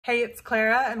Hey, it's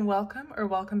Clara and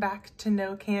welcome back to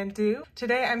No Can Do.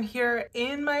 Today I'm here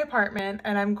in my apartment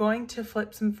and I'm going to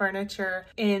flip some furniture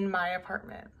in my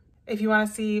apartment. If you want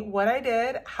to see what I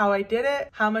did, how I did it,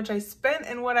 how much I spent,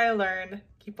 and what I learned,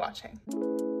 keep watching.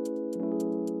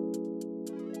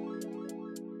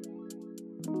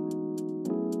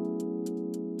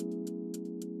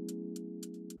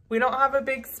 We don't have a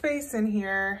big space in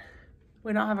here.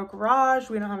 We don't have a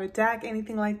garage, we don't have a deck,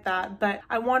 anything like that, but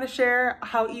I want to share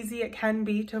how easy it can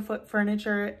be to flip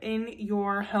furniture in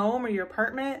your home or your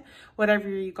apartment, whatever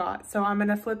you got. So I'm going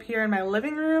to flip here in my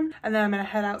living room, and then I'm going to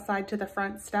head outside to the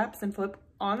front steps and flip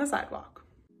on the sidewalk.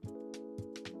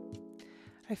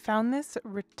 I found this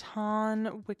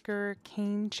rattan wicker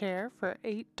cane chair for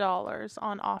 $8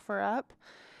 on OfferUp.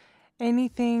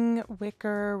 Anything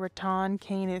wicker, rattan,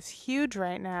 cane is huge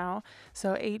right now,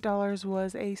 so $8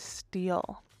 was a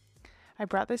steal. I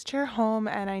brought this chair home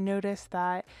and I noticed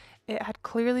that it had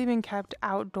clearly been kept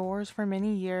outdoors for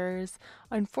many years.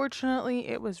 Unfortunately,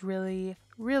 it was really,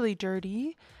 really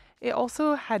dirty. It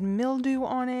also had mildew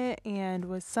on it and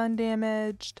was sun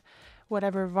damaged.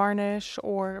 Whatever varnish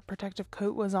or protective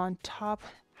coat was on top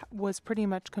was pretty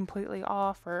much completely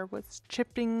off or was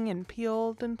chipping and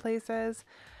peeled in places.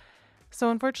 So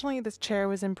unfortunately, this chair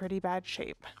was in pretty bad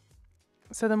shape.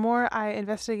 So the more I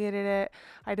investigated it,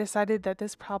 I decided that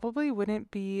this probably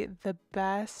wouldn't be the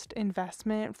best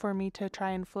investment for me to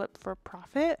try and flip for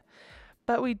profit.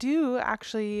 But we do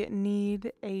actually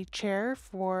need a chair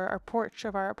for our porch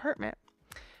of our apartment.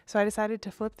 So I decided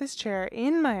to flip this chair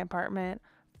in my apartment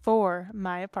for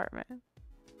my apartment.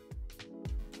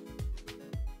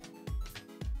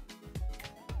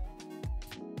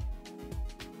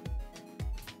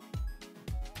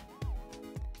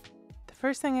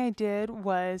 First thing I did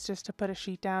was just to put a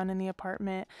sheet down in the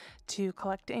apartment to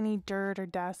collect any dirt or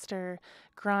dust or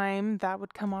grime that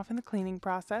would come off in the cleaning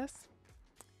process.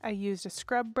 I used a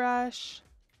scrub brush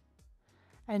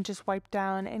and just wiped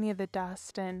down any of the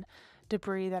dust and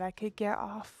debris that I could get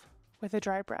off with a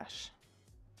dry brush.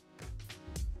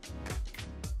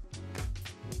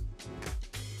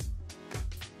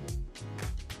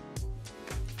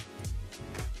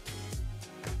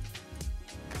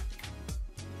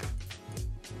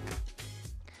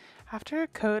 After a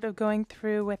coat of going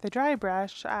through with a dry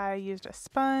brush, I used a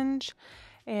sponge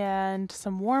and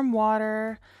some warm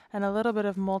water and a little bit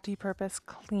of multi-purpose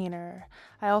cleaner.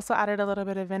 I also added a little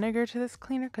bit of vinegar to this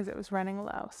cleaner because it was running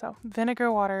low. So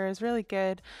vinegar water is really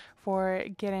good for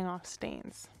getting off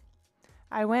stains.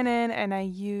 I went in and I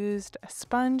used a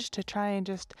sponge to try and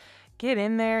just get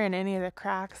in there in any of the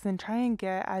cracks and try and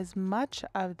get as much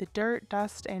of the dirt,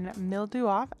 dust, and mildew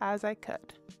off as I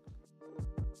could.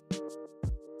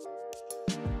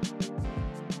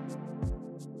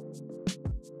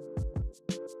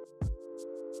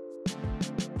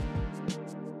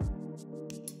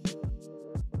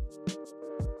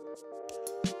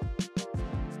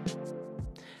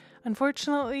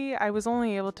 Unfortunately, I was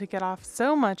only able to get off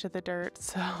so much of the dirt,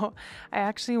 so I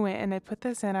actually went and I put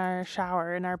this in our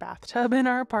shower, in our bathtub in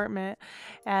our apartment,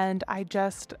 and I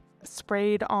just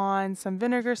sprayed on some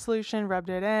vinegar solution, rubbed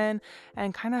it in,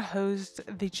 and kind of hosed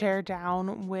the chair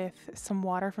down with some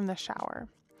water from the shower.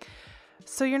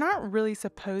 So you're not really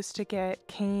supposed to get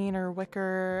cane or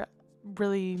wicker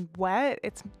really wet.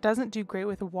 It doesn't do great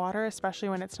with water, especially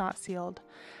when it's not sealed.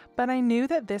 But I knew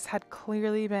that this had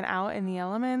clearly been out in the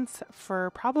elements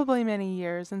for probably many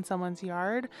years in someone's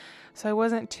yard, so I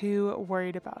wasn't too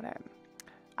worried about it.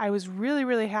 I was really,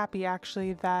 really happy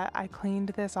actually that I cleaned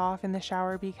this off in the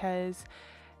shower because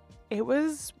it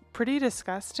was pretty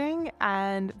disgusting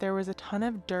and there was a ton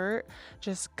of dirt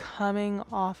just coming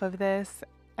off of this,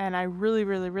 and I really,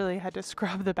 really, really had to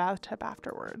scrub the bathtub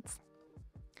afterwards.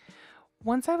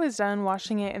 Once I was done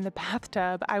washing it in the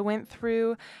bathtub, I went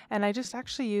through and I just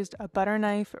actually used a butter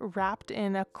knife wrapped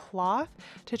in a cloth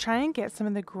to try and get some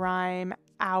of the grime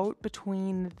out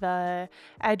between the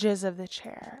edges of the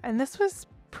chair. And this was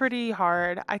pretty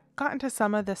hard. I got into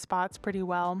some of the spots pretty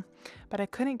well, but I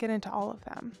couldn't get into all of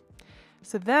them.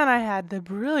 So then I had the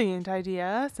brilliant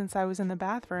idea, since I was in the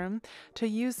bathroom, to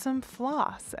use some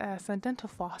floss, some dental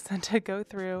floss, and to go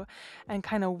through and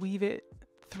kind of weave it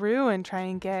through and try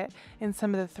and get in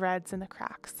some of the threads and the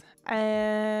cracks.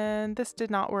 And this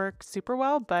did not work super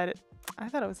well, but I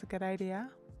thought it was a good idea.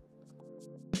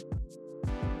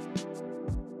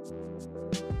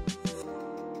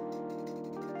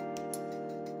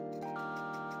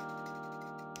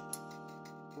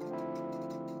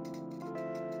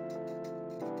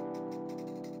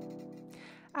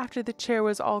 After the chair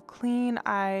was all clean,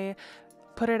 I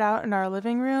put it out in our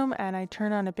living room and I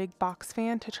turned on a big box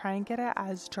fan to try and get it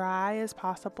as dry as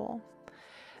possible.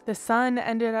 The sun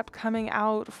ended up coming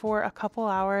out for a couple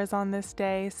hours on this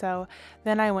day, so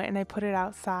then I went and I put it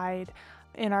outside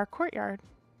in our courtyard.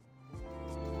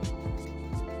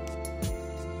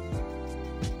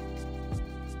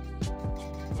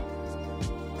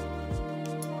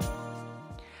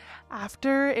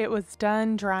 After it was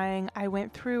done drying, I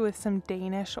went through with some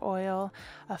Danish oil,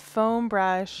 a foam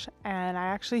brush, and I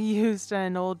actually used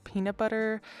an old peanut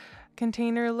butter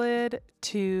container lid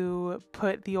to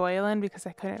put the oil in because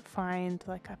I couldn't find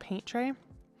like a paint tray.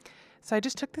 So I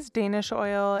just took this Danish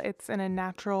oil. It's in a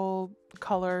natural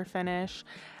color finish,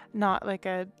 not like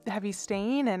a heavy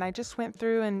stain, and I just went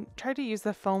through and tried to use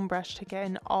the foam brush to get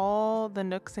in all the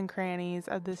nooks and crannies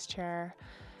of this chair.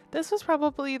 This was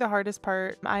probably the hardest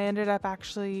part. I ended up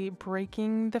actually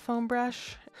breaking the foam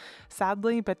brush,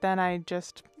 sadly, but then I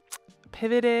just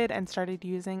pivoted and started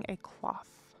using a cloth.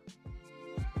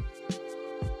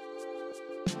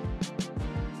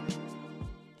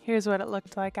 Here's what it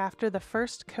looked like after the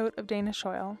first coat of Danish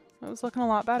oil. It was looking a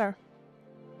lot better.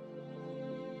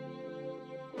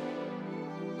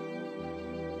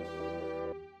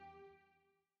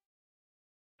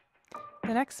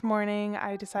 The next morning,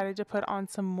 I decided to put on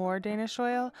some more Danish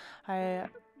oil. I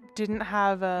didn't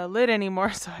have a lid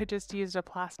anymore, so I just used a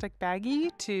plastic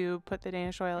baggie to put the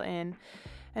Danish oil in.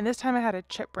 And this time I had a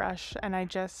chip brush, and I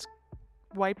just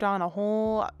wiped on a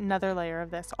whole another layer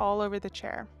of this all over the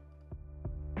chair.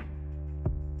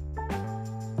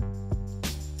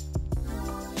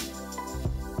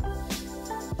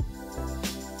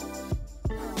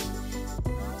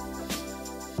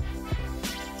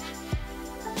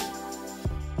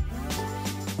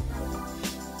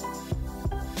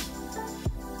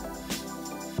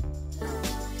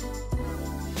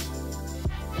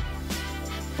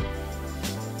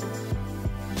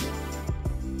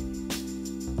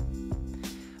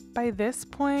 By this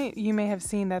point, you may have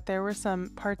seen that there were some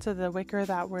parts of the wicker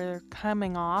that were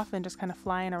coming off and just kind of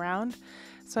flying around.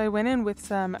 So I went in with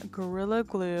some Gorilla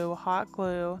Glue, hot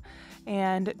glue,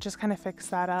 and just kind of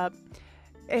fixed that up.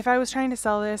 If I was trying to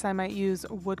sell this, I might use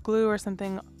wood glue or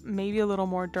something maybe a little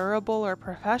more durable or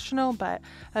professional, but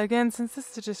again, since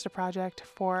this is just a project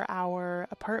for our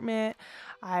apartment,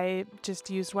 I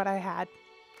just used what I had.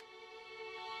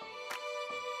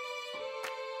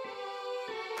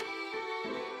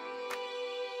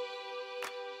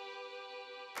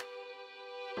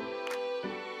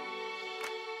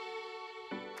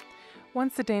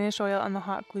 Once the Danish oil and the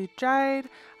hot glue dried,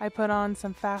 I put on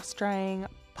some fast drying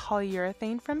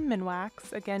polyurethane from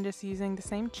Minwax, again just using the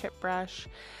same chip brush,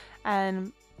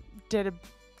 and did a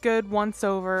good once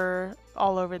over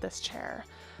all over this chair.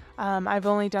 I've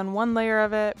only done one layer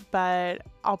of it, but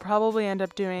I'll probably end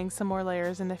up doing some more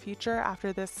layers in the future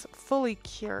after this fully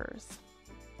cures.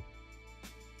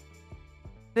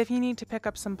 If you need to pick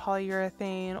up some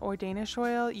polyurethane or Danish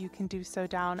oil, you can do so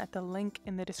down at the link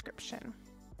in the description.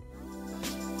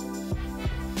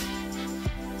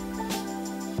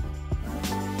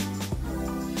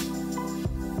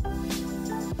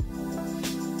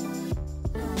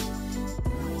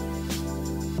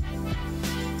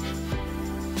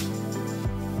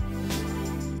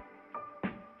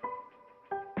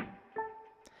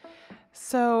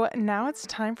 So now it's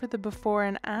time for the before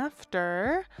and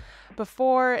after.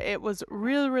 Before, it was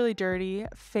really, really dirty,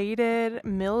 faded,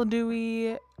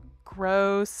 mildewy,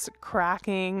 gross,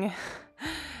 cracking,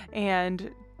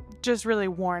 and just really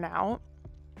worn out.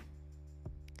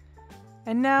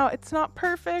 And now it's not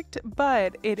perfect,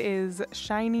 but it is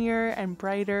shinier and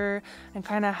brighter and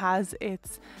kind of has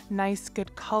its nice,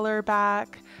 good color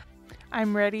back.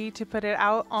 I'm ready to put it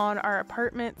out on our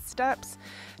apartment steps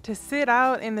to sit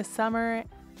out in the summer.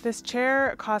 This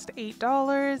chair cost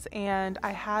 $8 and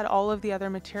I had all of the other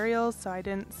materials, so I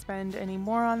didn't spend any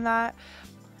more on that.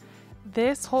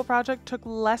 This whole project took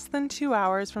less than 2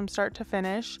 hours from start to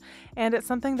finish, and it's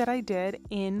something that I did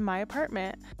in my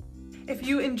apartment. If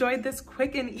you enjoyed this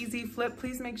quick and easy flip,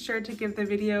 please make sure to give the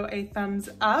video a thumbs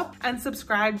up and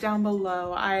subscribe down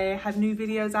below. I have new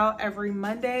videos out every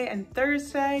Monday and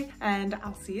Thursday, and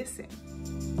I'll see you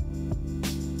soon.